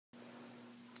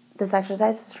This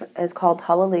exercise is called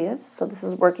hallelujahs. So this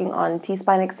is working on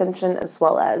T-spine extension as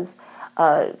well as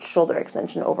shoulder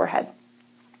extension overhead.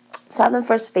 So have them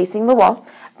first facing the wall.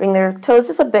 Bring their toes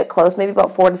just a bit close, maybe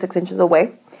about 4 to 6 inches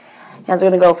away. Hands are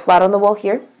going to go flat on the wall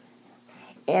here.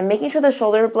 And making sure the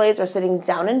shoulder blades are sitting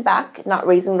down and back, not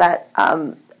raising that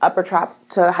upper trap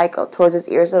to hike up towards his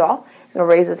ears at all. He's going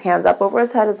to raise his hands up over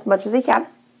his head as much as he can.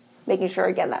 Making sure,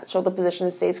 again, that shoulder position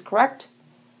stays correct.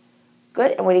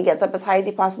 Good. And when he gets up as high as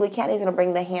he possibly can, he's going to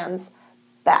bring the hands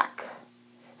back.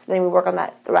 So then we work on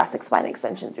that thoracic spine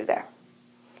extension through there.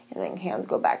 And then hands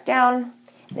go back down.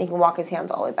 And he can walk his hands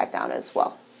all the way back down as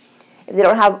well. If they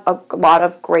don't have a lot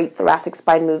of great thoracic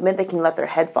spine movement, they can let their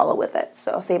head follow with it.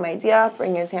 So same idea,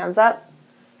 bring his hands up.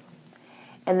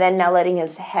 And then now letting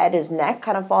his head, his neck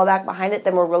kind of fall back behind it,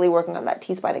 then we're really working on that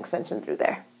T-spine extension through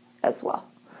there as well.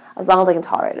 As long as I can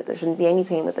tolerate it. There shouldn't be any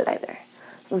pain with it either.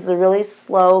 So this is a really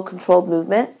slow, controlled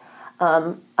movement.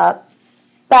 Up,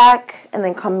 back, and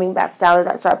then coming back down to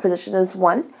that start position is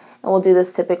 1. And we'll do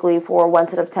this typically for 1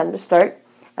 set of 10 to start.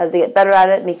 As they get better at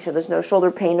it, make sure there's no shoulder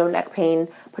pain, no neck pain,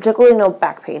 particularly no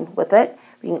back pain with it.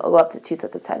 We can go up to 2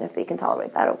 sets of 10 if they can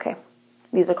tolerate that, okay.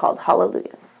 These are called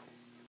hallelujahs.